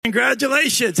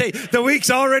Congratulations. Hey, the week's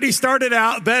already started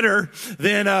out better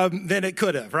than it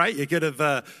could have, right? You could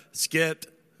have skipped,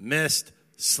 missed,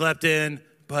 slept in,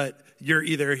 but you're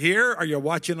either here or you're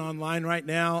watching online right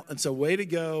now. And so way to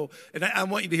go. And I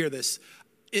want you to hear this.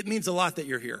 It means a lot that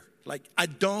you're here. Like, I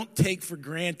don't take for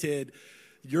granted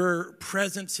your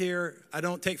presence here. I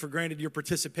don't take for granted your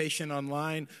participation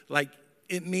online. Like,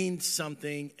 it means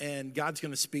something, and God's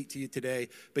going to speak to you today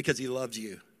because he loves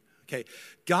you. Okay,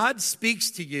 God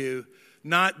speaks to you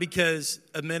not because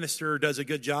a minister does a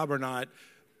good job or not.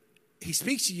 He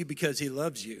speaks to you because he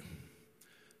loves you.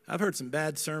 I've heard some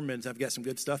bad sermons. I've got some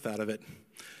good stuff out of it.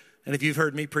 And if you've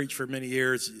heard me preach for many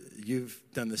years, you've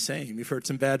done the same. You've heard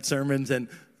some bad sermons, and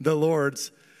the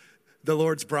Lord's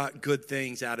brought good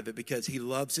things out of it because he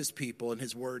loves his people and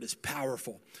his word is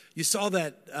powerful. You saw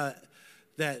that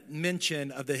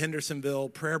mention of the Hendersonville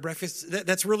prayer breakfast.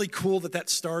 That's really cool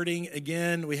that's starting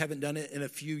again. We haven't done it in a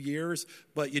few years,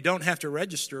 but you don't have to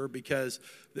register because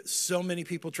so many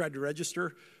people tried to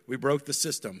register. We broke the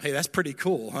system. Hey, that's pretty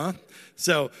cool, huh?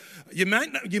 So you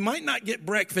might not get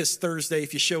breakfast Thursday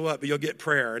if you show up, but you'll get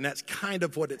prayer, and that's kind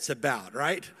of what it's about,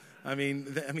 right? I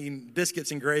mean,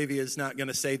 biscuits and gravy is not going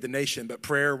to save the nation, but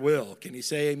prayer will. Can you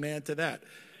say amen to that?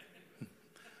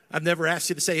 I've never asked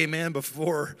you to say amen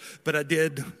before, but I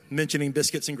did mentioning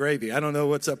biscuits and gravy. I don't know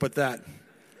what's up with that.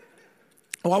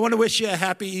 Oh, I want to wish you a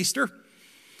happy Easter.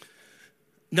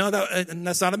 No,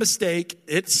 that's not a mistake.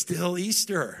 It's still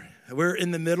Easter. We're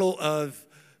in the middle of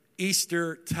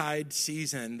Easter-tide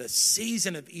season, the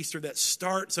season of Easter that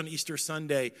starts on Easter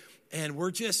Sunday, and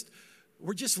we're just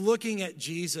looking at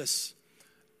Jesus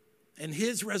and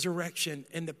his resurrection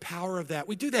and the power of that.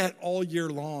 We do that all year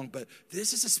long, but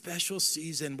this is a special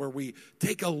season where we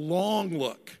take a long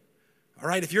look. All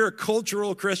right, if you're a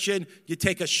cultural Christian, you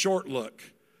take a short look.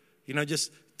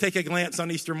 Just take a glance on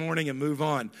Easter morning and move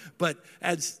on. But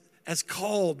as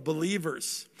called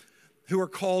believers who are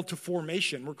called to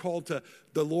formation, we're called to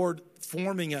the Lord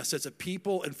forming us as a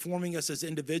people and forming us as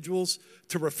individuals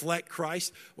to reflect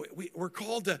Christ. We're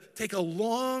called to take a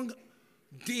long,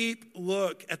 deep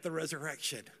look at the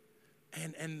resurrection.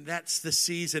 And that's the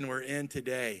season we're in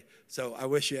today. So I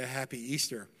wish you a happy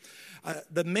Easter.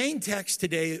 The main text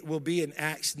today will be in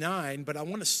Acts 9, but I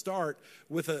want to start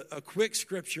with a quick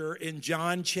scripture in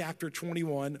John chapter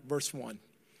 21, verse 1. It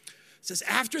says,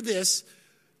 after this,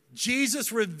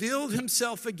 Jesus revealed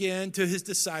himself again to his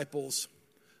disciples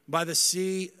by the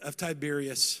Sea of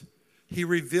Tiberias. He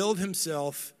revealed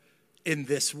himself in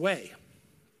this way.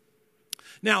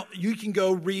 Now, you can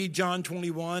go read John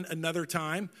 21 another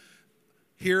time.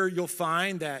 Here you'll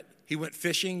find that he went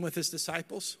fishing with his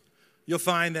disciples. You'll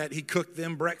find that he cooked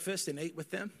them breakfast and ate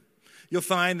with them. You'll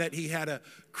find that he had a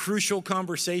crucial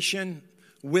conversation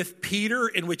with Peter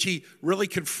in which he really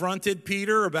confronted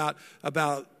Peter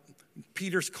about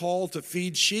Peter's call to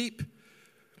feed sheep.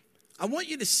 I want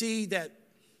you to see that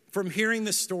from hearing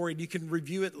this story, you can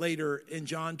review it later in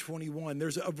John 21.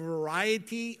 There's a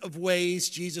variety of ways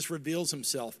Jesus reveals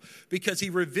himself because he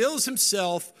reveals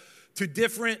himself to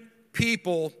different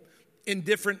people in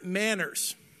different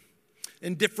manners,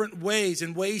 in different ways,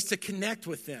 in ways to connect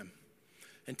with them.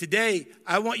 And today,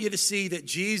 I want you to see that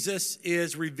Jesus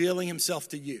is revealing himself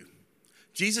to you.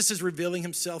 Jesus is revealing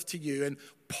himself to you. And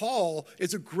Paul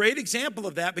is a great example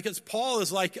of that because Paul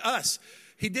is like us.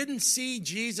 He didn't see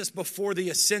Jesus before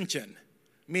the ascension,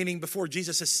 meaning before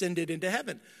Jesus ascended into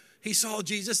heaven. He saw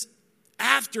Jesus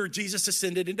after Jesus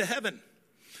ascended into heaven.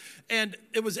 And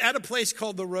it was at a place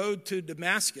called the road to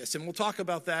Damascus, and we'll talk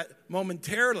about that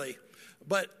momentarily.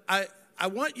 But I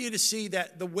want you to see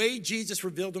that the way Jesus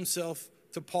revealed himself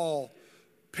to Paul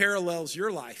parallels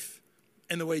your life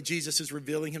and the way Jesus is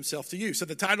revealing himself to you. So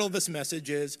the title of this message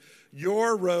is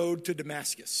Your Road to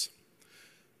Damascus.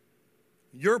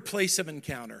 Your place of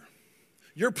encounter,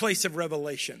 your place of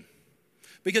revelation.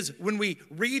 Because when we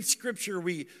read scripture,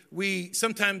 we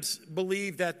sometimes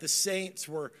believe that the saints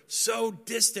were so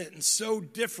distant and so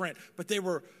different, but they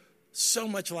were so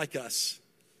much like us.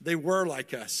 They were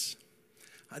like us.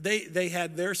 They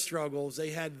had their struggles, they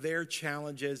had their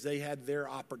challenges, they had their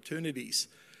opportunities.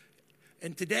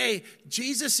 And today,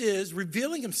 Jesus is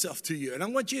revealing himself to you. And I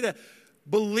want you to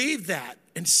believe that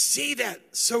and see that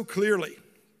so clearly.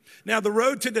 Now, the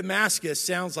road to Damascus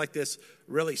sounds like this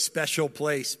really special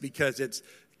place because it's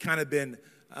kind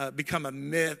of become a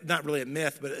myth, not really a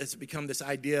myth, but it's become this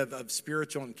idea of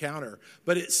spiritual encounter.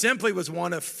 But it simply was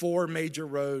one of four major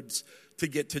roads to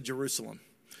get to Jerusalem,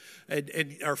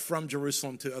 or from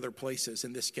Jerusalem to other places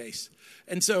in this case.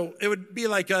 And so it would be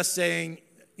like us saying,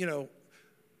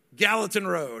 Gallatin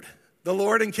Road. The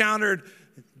Lord encountered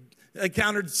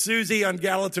encountered Susie on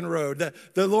Gallatin Road.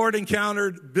 The Lord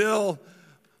encountered Bill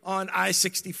on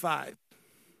I-65.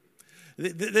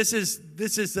 This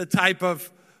is the type of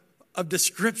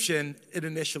description it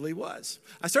initially was.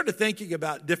 I started thinking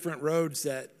about different roads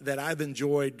that I've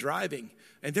enjoyed driving,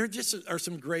 and there just are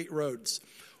some great roads.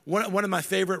 One of my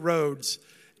favorite roads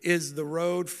is the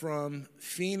road from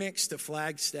Phoenix to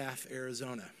Flagstaff,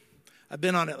 Arizona. I've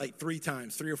been on it like 3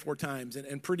 or 4 times,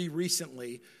 and pretty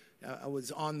recently I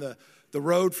was on the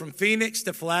road from Phoenix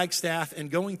to Flagstaff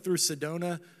and going through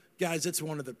Sedona. Guys, it's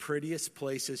one of the prettiest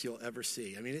places you'll ever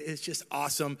see. I mean, it's just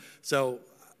awesome. So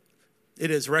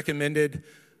it is recommended.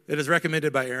 It is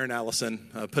recommended by Aaron Allison.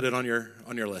 Put it on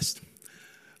your list.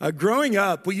 Growing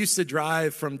up, we used to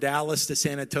drive from Dallas to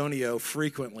San Antonio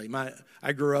frequently.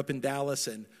 I grew up in Dallas,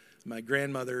 and my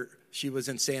grandmother, she was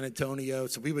in San Antonio,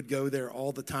 so we would go there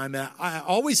all the time. I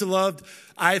always loved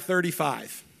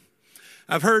I-35.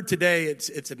 I've heard today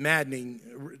it's a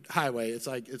maddening highway. It's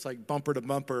like bumper to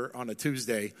bumper on a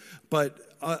Tuesday. But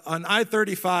on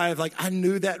I-35, like I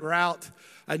knew that route.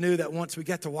 I knew that once we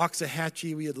got to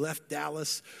Waxahachie, we had left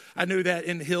Dallas. I knew that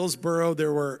in Hillsboro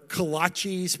there were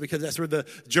kolaches because that's where the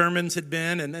Germans had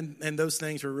been, and those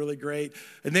things were really great.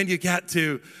 And then you got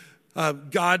to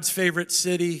God's favorite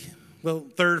city, well,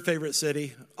 third favorite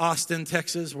city, Austin,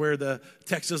 Texas, where the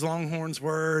Texas Longhorns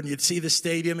were, and you'd see the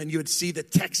stadium, and you would see the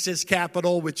Texas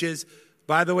Capitol, which is,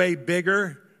 by the way,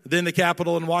 bigger than the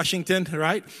Capitol in Washington,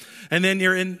 right? And then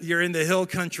you're in the hill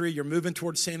country, you're moving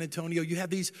towards San Antonio. You have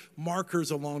these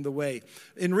markers along the way.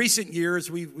 In recent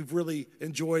years, we've really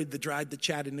enjoyed the drive to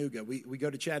Chattanooga. We go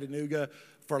to Chattanooga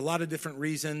for a lot of different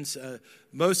reasons,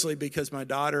 mostly because my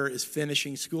daughter is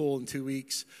finishing school in 2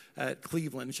 weeks at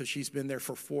Cleveland, so she's been there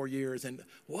for 4 years. And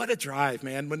what a drive,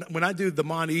 man. When I do the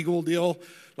Mont Eagle deal,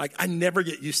 like I never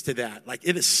get used to that. Like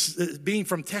it is, being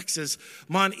from Texas,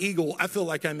 Mont Eagle, I feel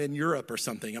like I'm in Europe or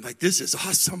something. I'm like, this is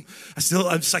awesome.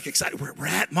 I'm just like excited. We're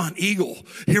at Mont Eagle.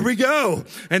 Here we go.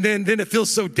 And then it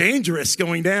feels so dangerous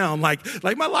going down. Like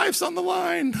my life's on the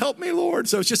line. Help me, Lord.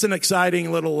 So it's just an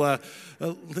exciting little a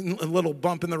little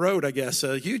bump in the road, I guess,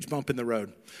 a huge bump in the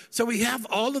road. So we have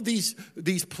all of these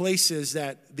places,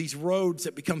 these roads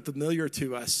that become familiar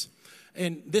to us.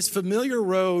 And this familiar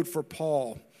road for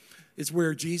Paul is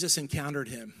where Jesus encountered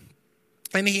him.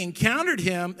 And he encountered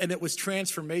him, and it was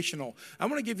transformational. I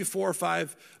want to give you 4 or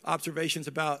 5 observations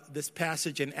about this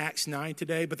passage in Acts 9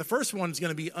 today. But the first one is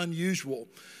going to be unusual.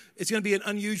 It's going to be an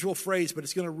unusual phrase, but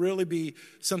it's going to really be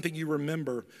something you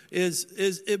remember.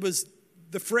 It was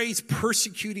the phrase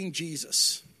persecuting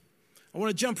Jesus. I want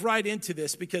to jump right into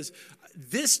this because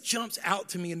this jumps out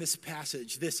to me in this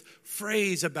passage, this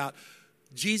phrase about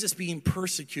Jesus being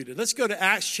persecuted. Let's go to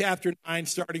Acts chapter 9,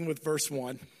 starting with verse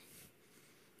 1.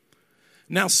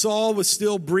 Now Saul was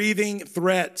still breathing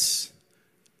threats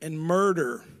and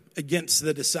murder against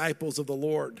the disciples of the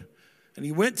Lord. And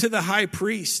he went to the high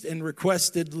priest and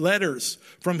requested letters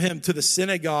from him to the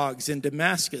synagogues in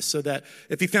Damascus, so that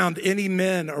if he found any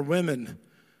men or women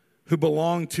who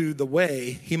belonged to the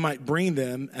way, he might bring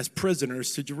them as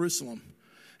prisoners to Jerusalem.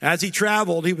 As he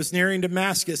traveled, he was nearing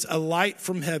Damascus. A light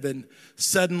from heaven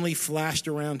suddenly flashed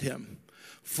around him.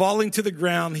 Falling to the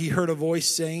ground, he heard a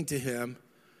voice saying to him,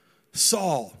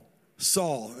 Saul,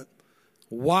 Saul,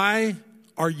 why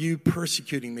are you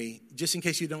persecuting me? Just in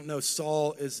case you don't know,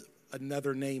 Saul is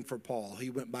another name for Paul. He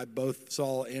went by both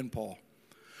Saul and Paul.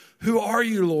 Who are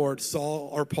you, Lord?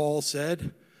 Paul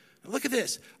said. Look at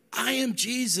this. I am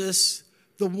Jesus,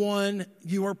 the one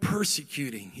you are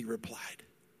persecuting, he replied.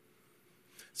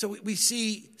 So we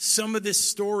see some of this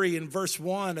story in verse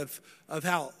 1 of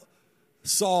how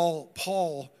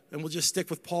Paul, and we'll just stick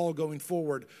with Paul going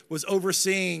forward, was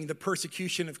overseeing the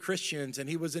persecution of Christians, and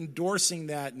he was endorsing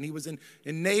that, and he was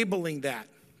enabling that.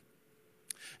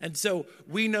 And so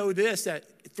we know this, that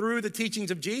through the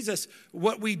teachings of Jesus,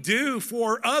 what we do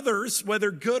for others, whether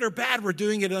good or bad, we're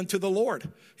doing it unto the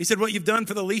Lord. He said, what you've done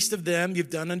for the least of them, you've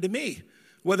done unto me,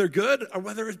 whether good or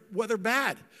whether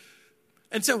bad.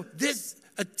 And so this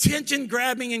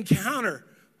attention-grabbing encounter,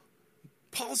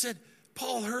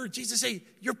 Paul heard Jesus say,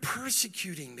 you're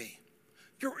persecuting me.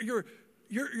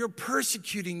 You're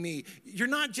persecuting me. You're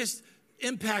not just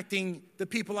impacting the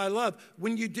people I love.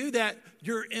 When you do that,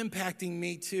 you're impacting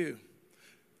me too.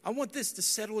 I want this to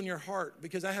settle in your heart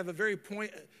because I have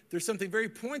there's something very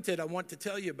pointed I want to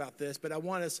tell you about this, but I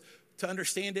want us to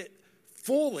understand it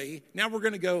fully. Now we're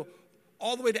going to go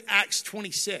all the way to Acts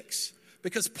 26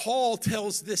 because Paul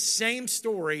tells this same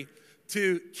story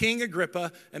to King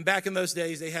Agrippa, and back in those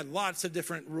days, they had lots of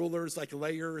different rulers, like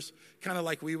layers, kind of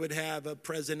like we would have a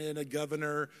president, a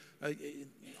governor,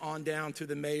 on down to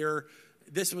the mayor.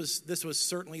 This was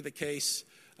certainly the case.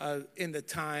 in the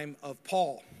time of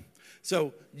Paul.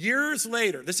 So years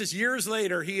later,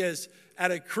 he is at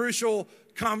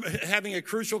having a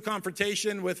crucial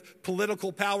confrontation with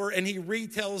political power, and he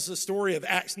retells the story of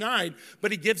Acts 9,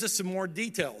 but he gives us some more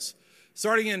details.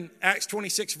 Starting in Acts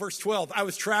 26, verse 12, I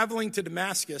was traveling to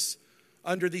Damascus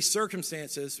under these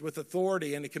circumstances with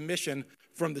authority and a commission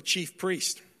from the chief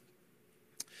priest.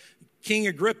 King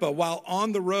Agrippa, while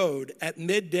on the road at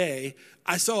midday,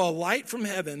 I saw a light from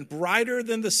heaven, brighter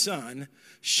than the sun,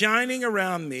 shining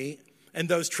around me and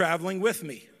those traveling with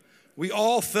me. We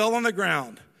all fell on the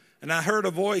ground, and I heard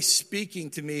a voice speaking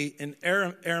to me in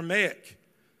Aramaic.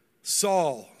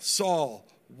 Saul, Saul,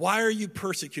 why are you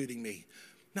persecuting me?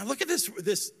 Now look at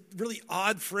this really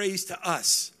odd phrase to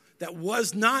us that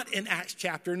was not in Acts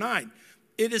chapter 9.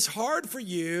 It is hard for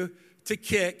you to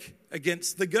kick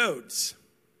against the goads.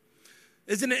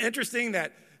 Isn't it interesting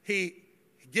that he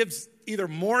gives either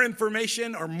more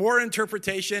information or more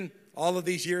interpretation? All of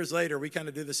these years later, we kind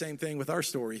of do the same thing with our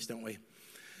stories, don't we?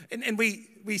 And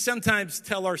we sometimes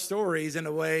tell our stories in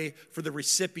a way for the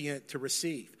recipient to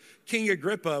receive. King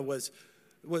Agrippa was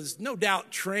no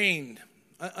doubt trained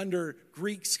under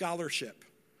Greek scholarship.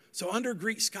 So under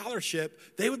Greek scholarship,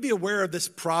 they would be aware of this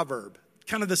proverb,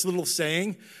 kind of this little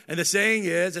saying. And the saying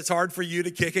is, it's hard for you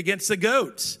to kick against the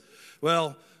goats.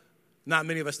 Well, not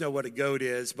many of us know what a goat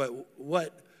is, but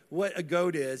what a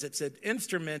goat is, it's an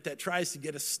instrument that tries to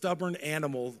get a stubborn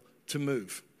animal to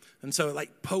move. And so it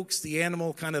like pokes the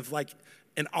animal kind of like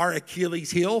in our Achilles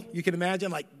heel. You can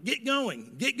imagine, like, get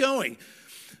going.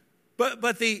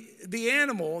 But the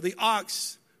animal, the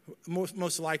ox,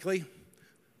 most likely,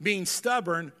 being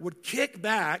stubborn, would kick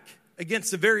back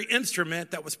against the very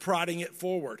instrument that was prodding it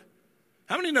forward.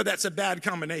 How many know that's a bad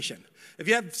combination? If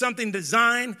you have something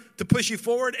designed to push you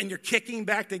forward and you're kicking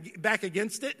back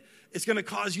against it, it's going to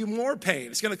cause you more pain.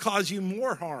 It's going to cause you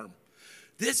more harm.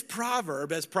 This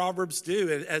proverb, as proverbs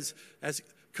do, as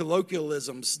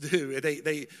colloquialisms do,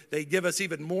 they give us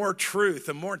even more truth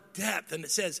and more depth. And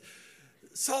it says,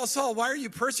 Saul, Saul, why are you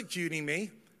persecuting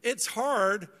me? It's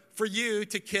hard for you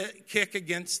to kick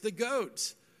against the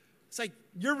goats. It's like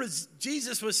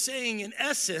Jesus was saying, in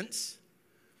essence,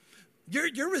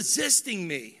 you're resisting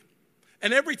me.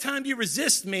 And every time you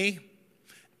resist me,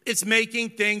 it's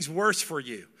making things worse for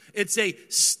you. It's a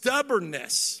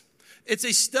stubbornness. It's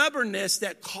a stubbornness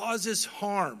that causes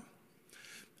harm.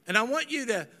 And I want you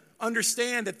to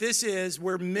understand that this is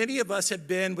where many of us have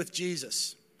been with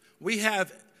Jesus. We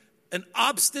have an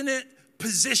obstinate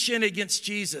position against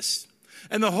Jesus.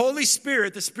 And the Holy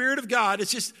Spirit, the Spirit of God,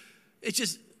 it's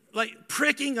just like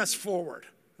pricking us forward.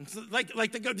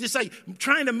 Just like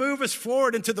trying to move us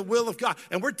forward into the will of God.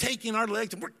 And we're taking our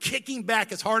legs and we're kicking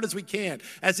back as hard as we can,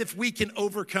 as if we can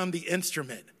overcome the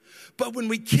instrument. But when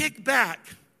we kick back,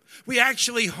 we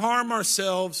actually harm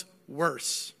ourselves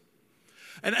worse.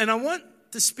 And I want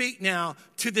to speak now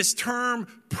to this term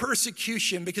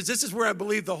persecution, because this is where I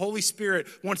believe the Holy Spirit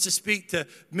wants to speak to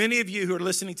many of you who are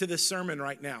listening to this sermon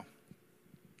right now.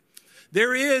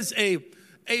 There is a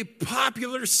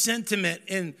popular sentiment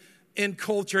in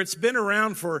culture. It's been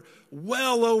around for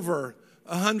well over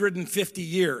 150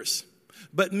 years,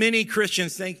 but many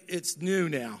Christians think it's new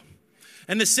now.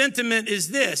 And the sentiment is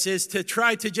this, is to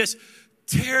try to just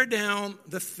tear down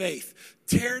the faith,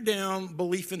 tear down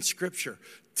belief in Scripture,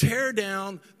 tear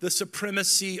down the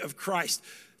supremacy of Christ,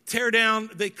 tear down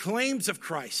the claims of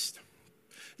Christ.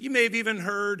 You may have even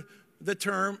heard the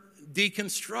term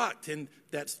deconstruct, and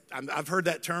I've heard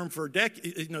that term for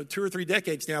 2 or 3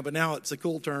 decades now, but now it's a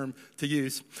cool term to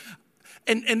use.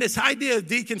 And this idea of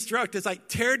deconstruct is like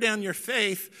tear down your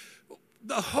faith.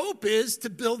 The hope is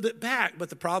to build it back, but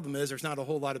the problem is there's not a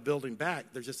whole lot of building back.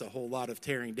 There's just a whole lot of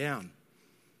tearing down.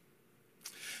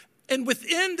 And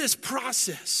within this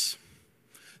process,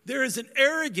 there is an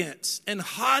arrogance and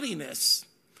haughtiness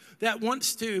that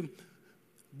wants to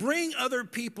bring other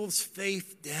people's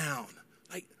faith down.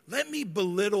 Like, let me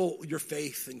belittle your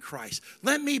faith in Christ.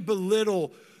 Let me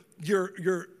belittle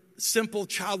your simple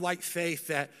childlike faith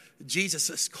that Jesus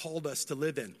has called us to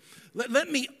live in. Let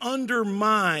me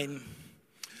undermine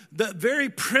the very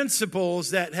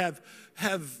principles that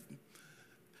have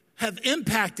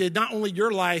impacted not only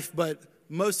your life, but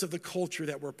most of the culture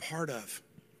that we're part of.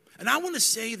 And I want to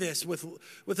say this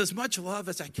with as much love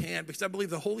as I can, because I believe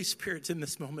the Holy Spirit's in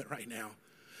this moment right now.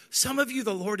 Some of you,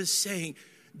 the Lord is saying,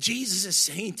 Jesus is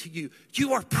saying to you,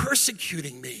 you are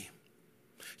persecuting me.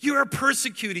 You are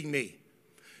persecuting me.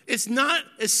 It's not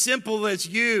as simple as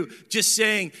you just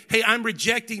saying, hey, I'm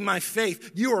rejecting my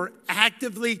faith. You are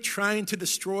actively trying to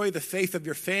destroy the faith of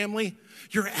your family.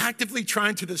 You're actively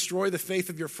trying to destroy the faith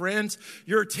of your friends.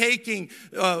 You're taking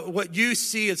what you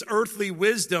see as earthly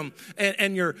wisdom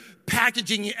and you're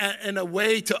packaging it in a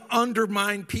way to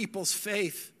undermine people's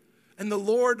faith. And the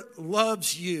Lord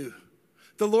loves you.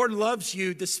 The Lord loves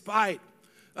you despite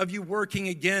of you working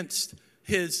against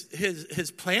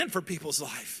his plan for people's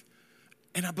life.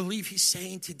 And I believe he's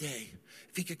saying today,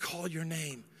 if he could call your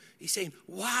name, he's saying,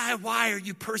 why are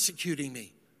you persecuting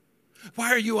me?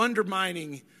 Why are you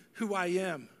undermining who I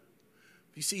am?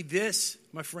 You see, this,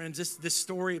 my friends, this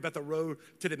story about the road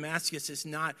to Damascus is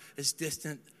not as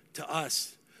distant to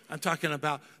us. I'm talking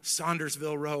about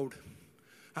Saundersville Road.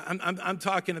 I'm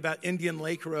talking about Indian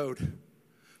Lake Road.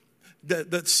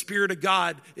 The Spirit of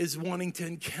God is wanting to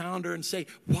encounter and say,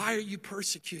 why are you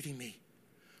persecuting me?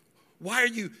 Why are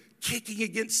you kicking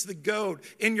against the goad?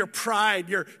 In your pride,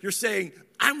 you're saying,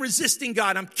 I'm resisting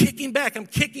God. I'm kicking back.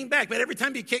 But every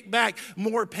time you kick back,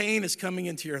 more pain is coming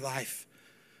into your life.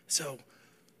 So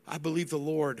I believe the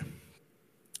Lord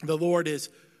is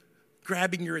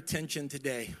grabbing your attention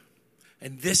today.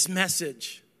 And this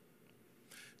message,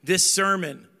 this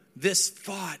sermon, this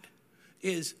thought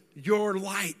is your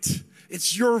light.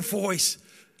 It's your voice.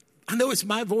 I know it's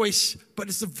my voice, but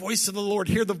it's the voice of the Lord.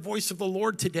 Hear the voice of the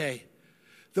Lord today.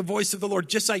 The voice of the Lord.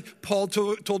 Just like Paul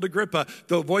told Agrippa,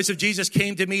 the voice of Jesus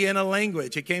came to me in a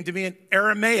language. It came to me in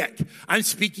Aramaic. I'm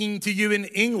speaking to you in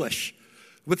English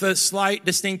with a slight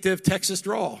distinctive Texas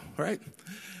drawl, right?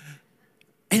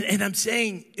 And I'm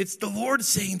saying, it's the Lord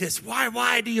saying this.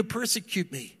 Why do you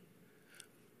persecute me?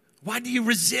 Why do you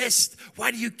resist?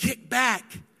 Why do you kick back?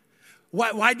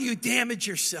 Why do you damage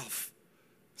yourself?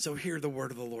 So hear the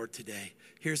word of the Lord today.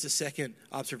 Here's the second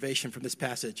observation from this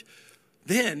passage.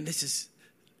 Then, this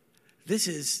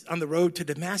is on the road to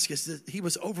Damascus. He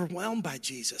was overwhelmed by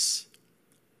Jesus.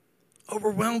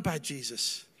 Overwhelmed by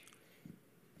Jesus.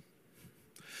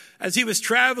 As he was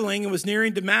traveling and was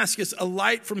nearing Damascus, a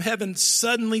light from heaven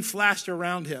suddenly flashed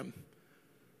around him.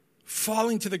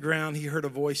 Falling to the ground, he heard a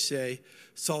voice say,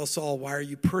 Saul, Saul, why are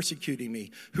you persecuting me?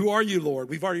 Who are you, Lord?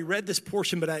 We've already read this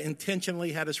portion, but I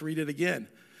intentionally had us read it again.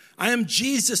 I am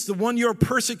Jesus, the one you're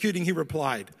persecuting, he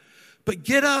replied. But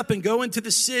get up and go into the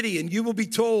city, and you will be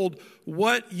told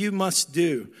what you must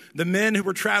do. The men who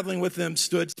were traveling with them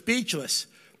stood speechless,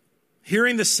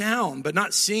 hearing the sound,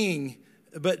 but seeing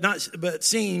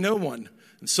no one.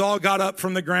 And Saul got up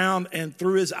from the ground, and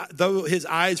though his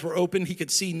eyes were open, he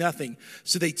could see nothing.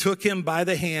 So they took him by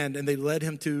the hand, and they led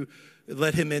him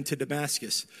into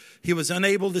Damascus. He was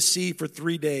unable to see for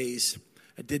 3 days,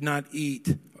 and did not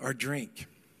eat or drink.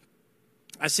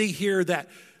 I see here that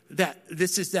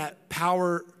this is that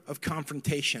power of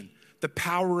confrontation, the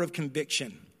power of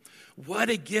conviction. What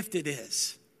a gift it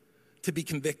is to be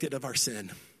convicted of our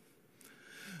sin.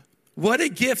 What a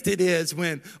gift it is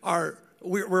when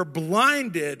we're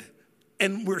blinded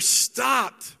and we're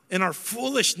stopped in our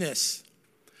foolishness.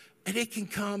 And it can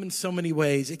come in so many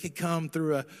ways. It can come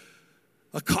through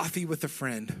a coffee with a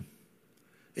friend.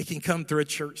 It can come through a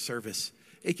church service.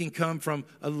 It can come from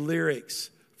lyrics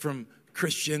from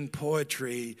Christian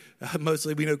poetry.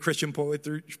 Mostly we know Christian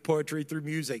poetry through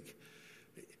music.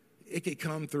 It could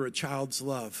come through a child's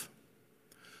love.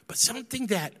 But something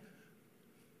that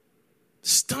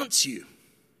stunts you,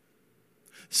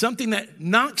 something that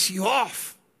knocks you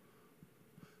off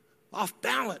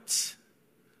balance,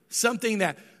 something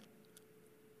that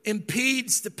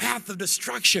impedes the path of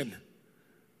destruction.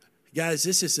 Guys,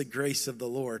 this is the grace of the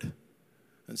Lord.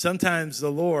 And sometimes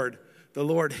the Lord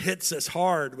hits us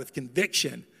hard with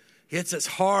conviction. He hits us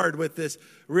hard with this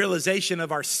realization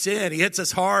of our sin. He hits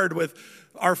us hard with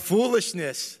our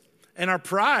foolishness and our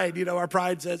pride. You know, our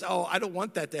pride says, oh, I don't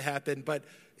want that to happen. But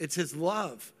it's his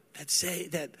love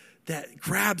that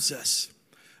grabs us.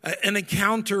 An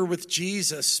encounter with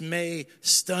Jesus may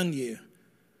stun you.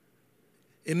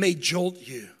 It may jolt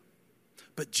you.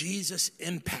 But Jesus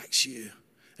impacts you.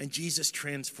 And Jesus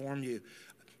transforms you.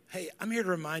 Hey, I'm here to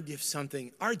remind you of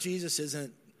something. Our Jesus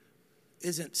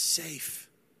isn't safe.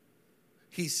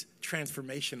 He's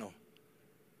transformational.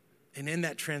 And in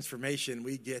that transformation,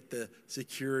 we get the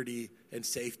security and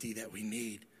safety that we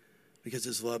need because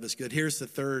his love is good. Here's the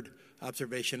third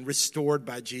observation, restored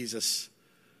by Jesus.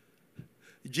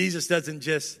 Jesus doesn't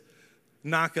just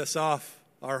knock us off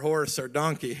our horse or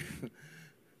donkey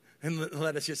and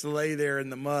let us just lay there in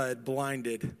the mud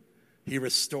blinded. He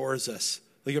restores us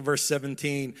Look at verse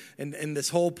 17. And this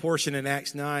whole portion in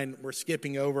Acts 9, we're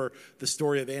skipping over the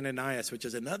story of Ananias, which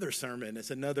is another sermon.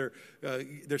 It's another,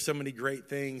 there's so many great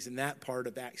things in that part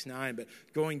of Acts 9. But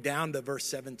going down to verse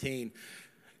 17,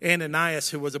 Ananias,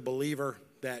 who was a believer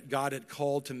that God had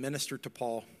called to minister to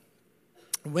Paul,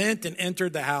 went and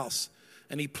entered the house.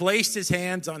 And he placed his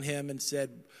hands on him and said,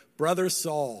 "Brother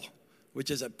Saul,"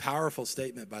 which is a powerful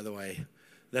statement, by the way.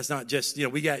 That's not just,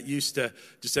 we got used to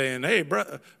just saying, "Hey,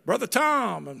 Brother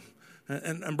Tom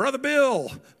and Brother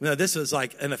Bill." No, this is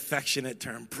like an affectionate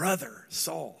term. Brother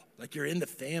Saul, like you're in the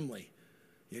family.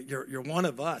 You're one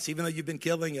of us, even though you've been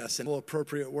killing us, an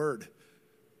appropriate word.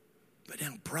 But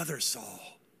now, Brother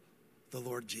Saul, the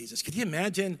Lord Jesus. Could you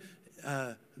imagine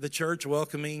the church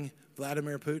welcoming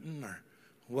Vladimir Putin or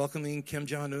welcoming Kim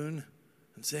Jong-un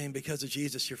and saying, "Because of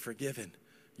Jesus, you're forgiven.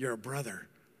 You're a brother"?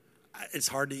 It's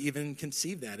hard to even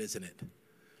conceive that, isn't it?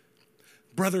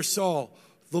 "Brother Saul,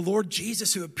 the Lord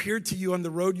Jesus who appeared to you on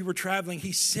the road you were traveling,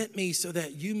 he sent me so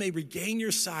that you may regain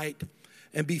your sight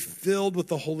and be filled with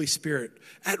the Holy Spirit."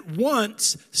 At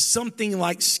once, something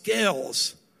like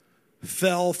scales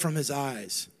fell from his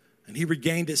eyes, and he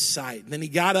regained his sight. And then he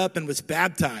got up and was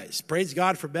baptized. Praise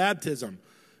God for baptism.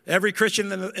 Every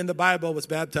Christian in the Bible was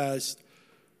baptized.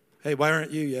 Hey, why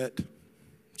aren't you yet?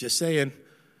 Just saying.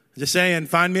 Just saying,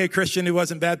 find me a Christian who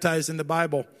wasn't baptized in the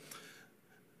Bible.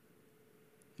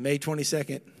 May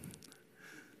 22nd.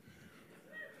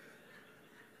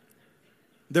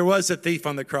 There was a thief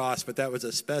on the cross, but that was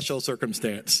a special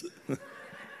circumstance.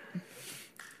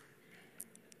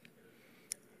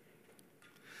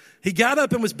 He got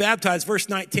up and was baptized, verse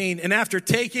 19, and after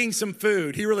taking some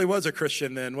food, he really was a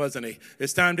Christian then, wasn't he?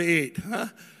 It's time to eat. Huh?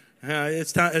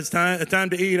 It's time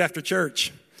to eat after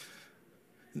church.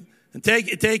 And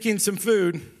taking some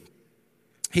food,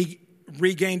 he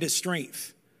regained his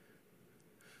strength.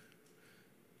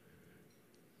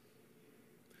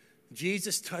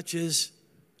 Jesus touches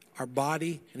our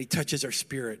body and he touches our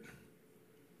spirit.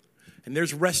 And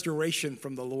there's restoration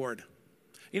from the Lord.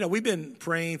 We've been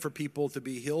praying for people to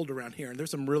be healed around here, and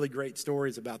there's some really great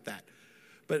stories about that.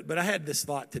 But I had this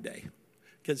thought today,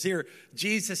 because here,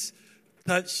 Jesus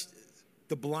touched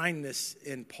the blindness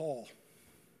in Paul.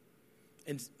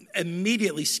 And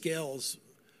immediately scales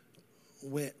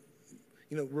were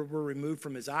removed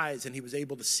from his eyes, and he was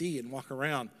able to see and walk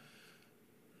around.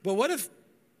 But what if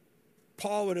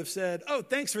Paul would have said, "Oh,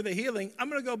 thanks for the healing. I'm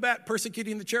going to go back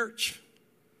persecuting the church"?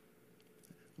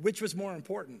 Which was more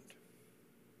important?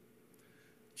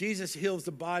 Jesus heals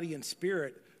the body and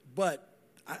spirit, but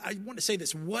I want to say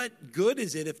this. What good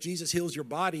is it if Jesus heals your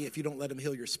body if you don't let him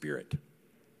heal your spirit?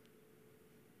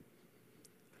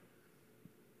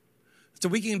 So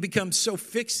we can become so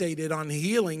fixated on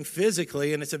healing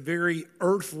physically, and it's a very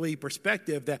earthly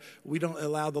perspective, that we don't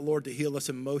allow the Lord to heal us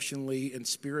emotionally and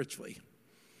spiritually.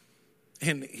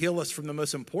 And heal us from the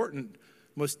most important,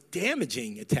 most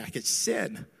damaging attack. It's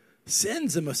sin.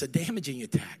 Sin's the most damaging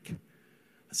attack.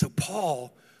 So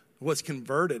Paul was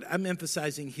converted. I'm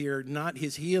emphasizing here not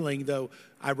his healing, though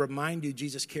I remind you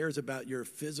Jesus cares about your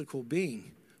physical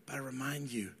being. But I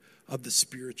remind you of the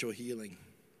spiritual healing.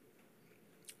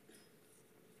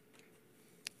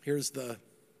 Here's the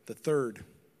third,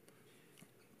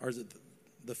 or is it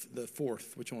the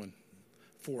fourth? Which one?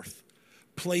 Fourth.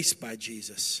 Placed by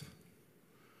Jesus.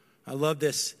 I love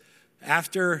this.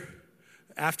 After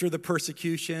the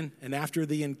persecution and after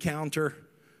the encounter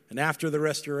and after the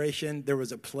restoration, there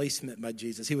was a placement by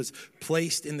Jesus. He was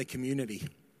placed in the community.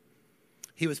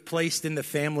 He was placed in the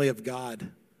family of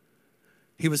God.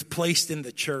 He was placed in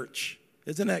the church.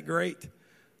 Isn't that great?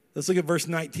 Let's look at verse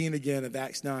 19 again of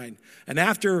Acts 9. And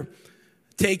after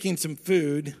taking some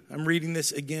food, I'm reading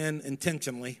this again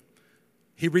intentionally,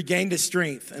 he regained his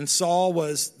strength, and Saul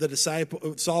was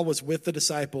with the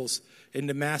disciples in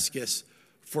Damascus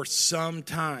for some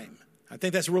time. I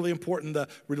think that's really important, the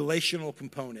relational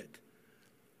component.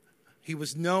 He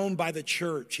was known by the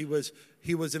church. He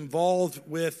was involved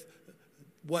with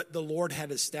what the Lord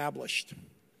had established.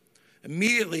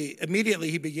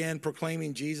 Immediately he began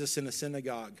proclaiming Jesus in the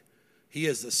synagogue. He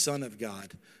is the Son of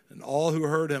God. And all who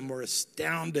heard him were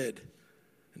astounded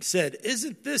and said,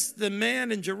 "Isn't this the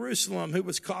man in Jerusalem who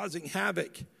was causing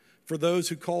havoc for those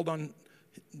who called on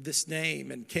this name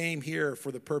and came here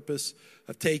for the purpose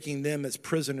of taking them as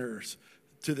prisoners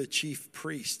to the chief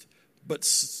priest?" But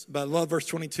I love verse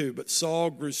 22. But Saul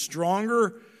grew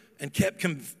stronger and kept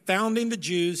confounding the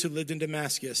Jews who lived in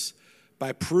Damascus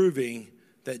by proving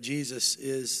that Jesus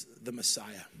is the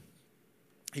Messiah.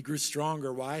 He grew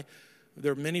stronger. Why?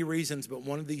 There are many reasons, but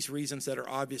one of these reasons that are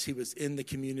obvious, he was in the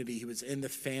community, he was in the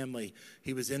family,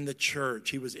 he was in the church,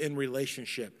 he was in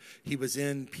relationship, he was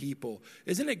in people.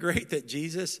 Isn't it great that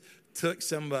Jesus took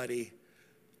somebody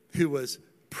who was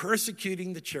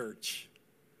persecuting the church,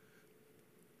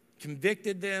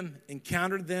 convicted them,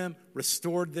 encountered them,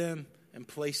 restored them, and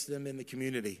placed them in the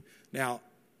community? Now,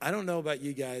 I don't know about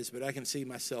you guys, but I can see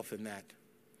myself in that.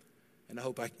 And I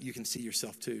hope you can see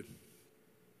yourself too.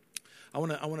 I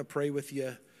want to pray with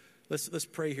you. Let's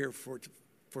pray here for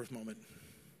a moment.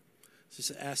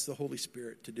 Just ask the Holy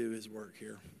Spirit to do his work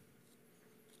here.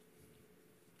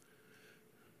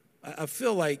 I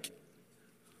feel like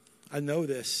I know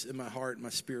this in my heart, my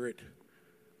spirit,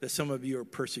 that some of you are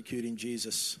persecuting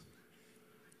Jesus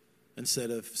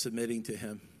instead of submitting to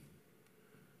him.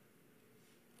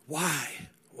 Why?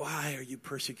 Why are you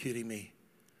persecuting me?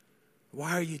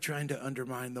 Why are you trying to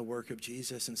undermine the work of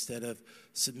Jesus instead of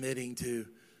submitting to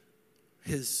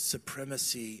his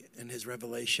supremacy and his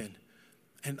revelation?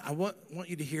 And I want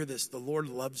you to hear this. The Lord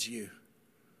loves you.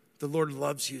 The Lord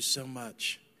loves you so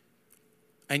much.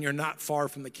 And you're not far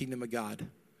from the kingdom of God.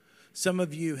 Some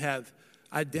of you have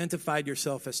identified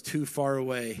yourself as too far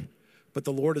away, but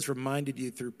the Lord has reminded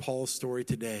you through Paul's story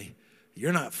today,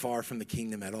 you're not far from the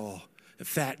kingdom at all. In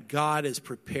fact, God is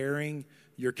preparing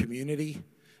your community,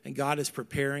 and God is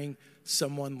preparing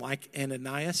someone like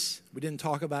Ananias. We didn't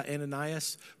talk about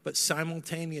Ananias, but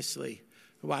simultaneously,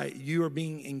 while you are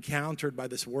being encountered by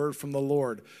this word from the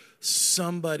Lord,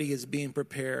 somebody is being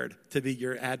prepared to be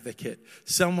your advocate.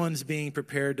 Someone's being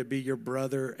prepared to be your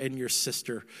brother and your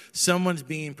sister. Someone's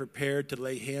being prepared to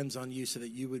lay hands on you so that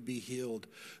you would be healed.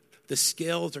 The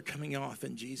scales are coming off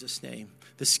in Jesus' name.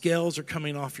 The scales are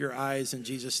coming off your eyes in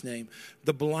Jesus' name.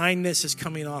 The blindness is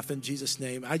coming off in Jesus'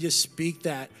 name. I just speak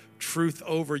that truth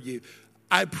over you.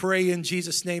 I pray in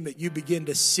Jesus' name that you begin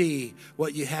to see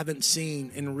what you haven't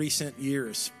seen in recent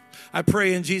years. I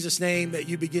pray in Jesus' name that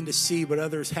you begin to see what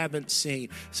others haven't seen.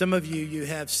 Some of you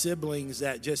have siblings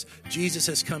that just, Jesus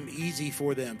has come easy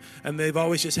for them. And they've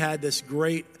always just had this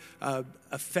great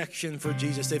affection for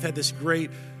Jesus. They've had this great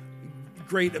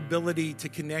ability to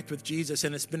connect with Jesus,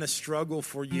 and it's been a struggle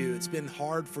for you. It's been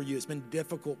hard for you. It's been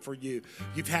difficult for you.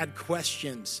 You've had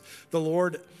questions. The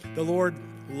Lord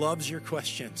loves your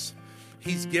questions.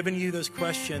 He's given you those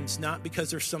questions not because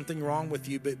there's something wrong with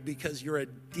you, but because you're a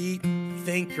deep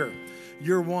thinker.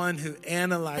 You're one who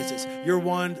analyzes. You're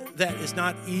one that is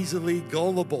not easily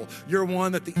gullible. You're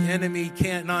one that the enemy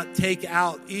cannot take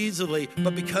out easily.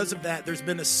 But because of that, there's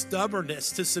been a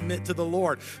stubbornness to submit to the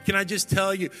Lord. Can I just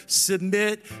tell you,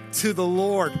 submit to the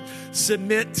Lord.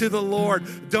 Submit to the Lord.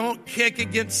 Don't kick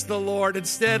against the Lord.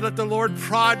 Instead, let the Lord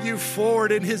prod you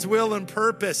forward in his will and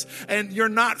purpose. And you're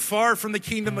not far from the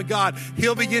kingdom of God.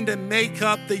 He'll begin to make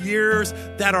up the years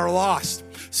that are lost.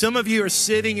 Some of you are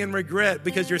sitting in regret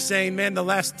because you're saying, man, the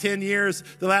last 10 years,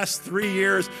 the last 3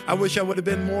 years, I wish I would have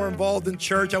been more involved in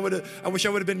church. I wish I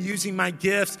would have been using my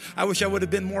gifts. I wish I would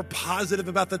have been more positive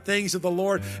about the things of the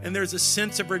Lord. And there's a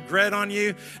sense of regret on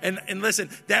you. And listen,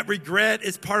 that regret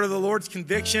is part of the Lord's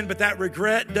conviction, but that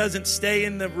regret doesn't stay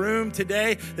in the room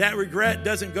today. That regret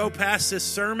doesn't go past this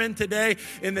sermon today.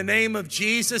 In the name of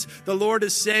Jesus, the Lord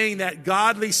is saying that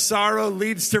godly sorrow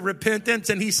leads to repentance.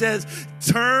 And he says,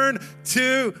 turn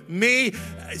to me,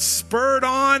 spurred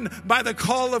on by the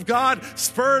call of God,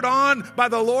 spurred on by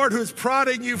the Lord who's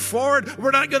prodding you forward.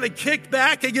 We're not going to kick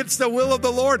back against the will of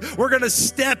the Lord. We're going to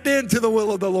step into the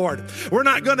will of the Lord. We're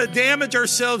not going to damage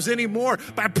ourselves anymore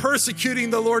by persecuting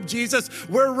the Lord Jesus.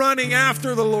 We're running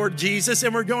after the Lord Jesus,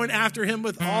 and we're going after him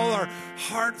with all our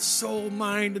heart, soul,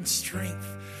 mind, and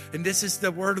strength. And this is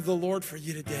the word of the Lord for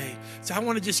you today. So I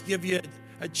want to just give you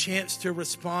a chance to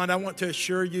respond. I want to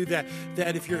assure you that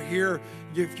if you're here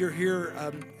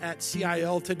at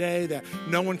CIL today, that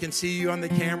no one can see you on the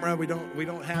camera. We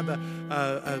don't have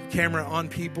a camera on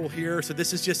people here. So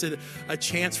this is just a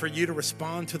chance for you to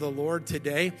respond to the Lord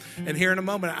today. And here in a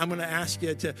moment, I'm going to ask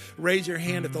you to raise your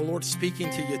hand if the Lord's speaking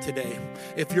to you today.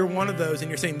 If you're one of those and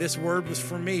you're saying, this word was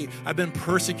for me. I've been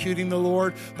persecuting the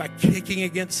Lord by kicking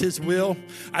against his will.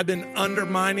 I've been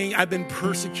I've been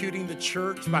persecuting the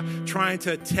church by trying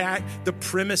to attack the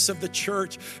premise of the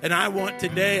church. And I want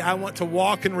to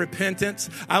walk in repentance.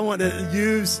 I want to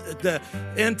use the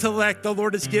intellect the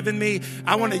Lord has given me.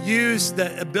 I want to use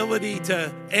the ability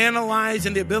to analyze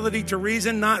and the ability to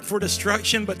reason, not for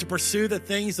destruction, but to pursue the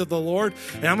things of the Lord.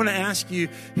 And I'm going to ask you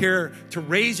here to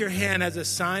raise your hand as a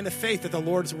sign of faith that the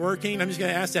Lord's working. I'm just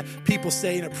going to ask that people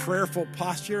stay in a prayerful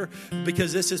posture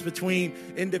because this is between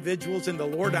individuals and the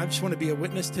Lord. I just want to be a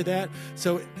witness to that.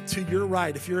 So to your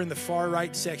right, if you're in the far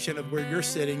right section of where you're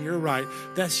sitting, you're right.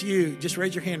 That's you. Just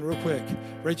raise your hand real quick.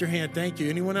 Raise your hand. Thank you.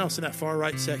 Anyone else in that far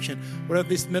right section? What about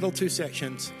these middle two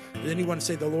sections? Does anyone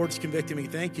say the Lord's convicting me?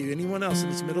 Thank you. Anyone else in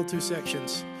these middle two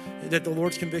sections that the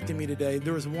Lord's convicting me today?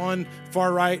 There was one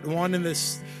far right, one in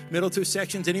this middle two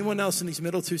sections. Anyone else in these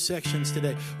middle two sections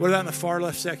today? What about in the far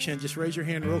left section? Just raise your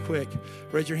hand real quick.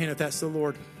 Raise your hand if that's the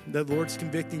Lord. The Lord's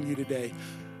convicting you today.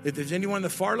 If there's anyone in the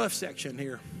far left section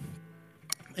here.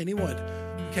 Anyone?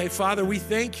 Okay, Father, we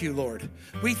thank you, Lord.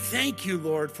 We thank you,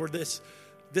 Lord, for this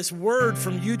word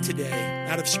from you today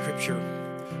out of Scripture.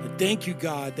 And thank you,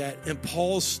 God, that in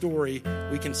Paul's story,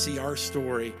 we can see our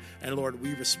story. And, Lord,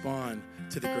 we respond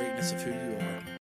to the greatness of who you are.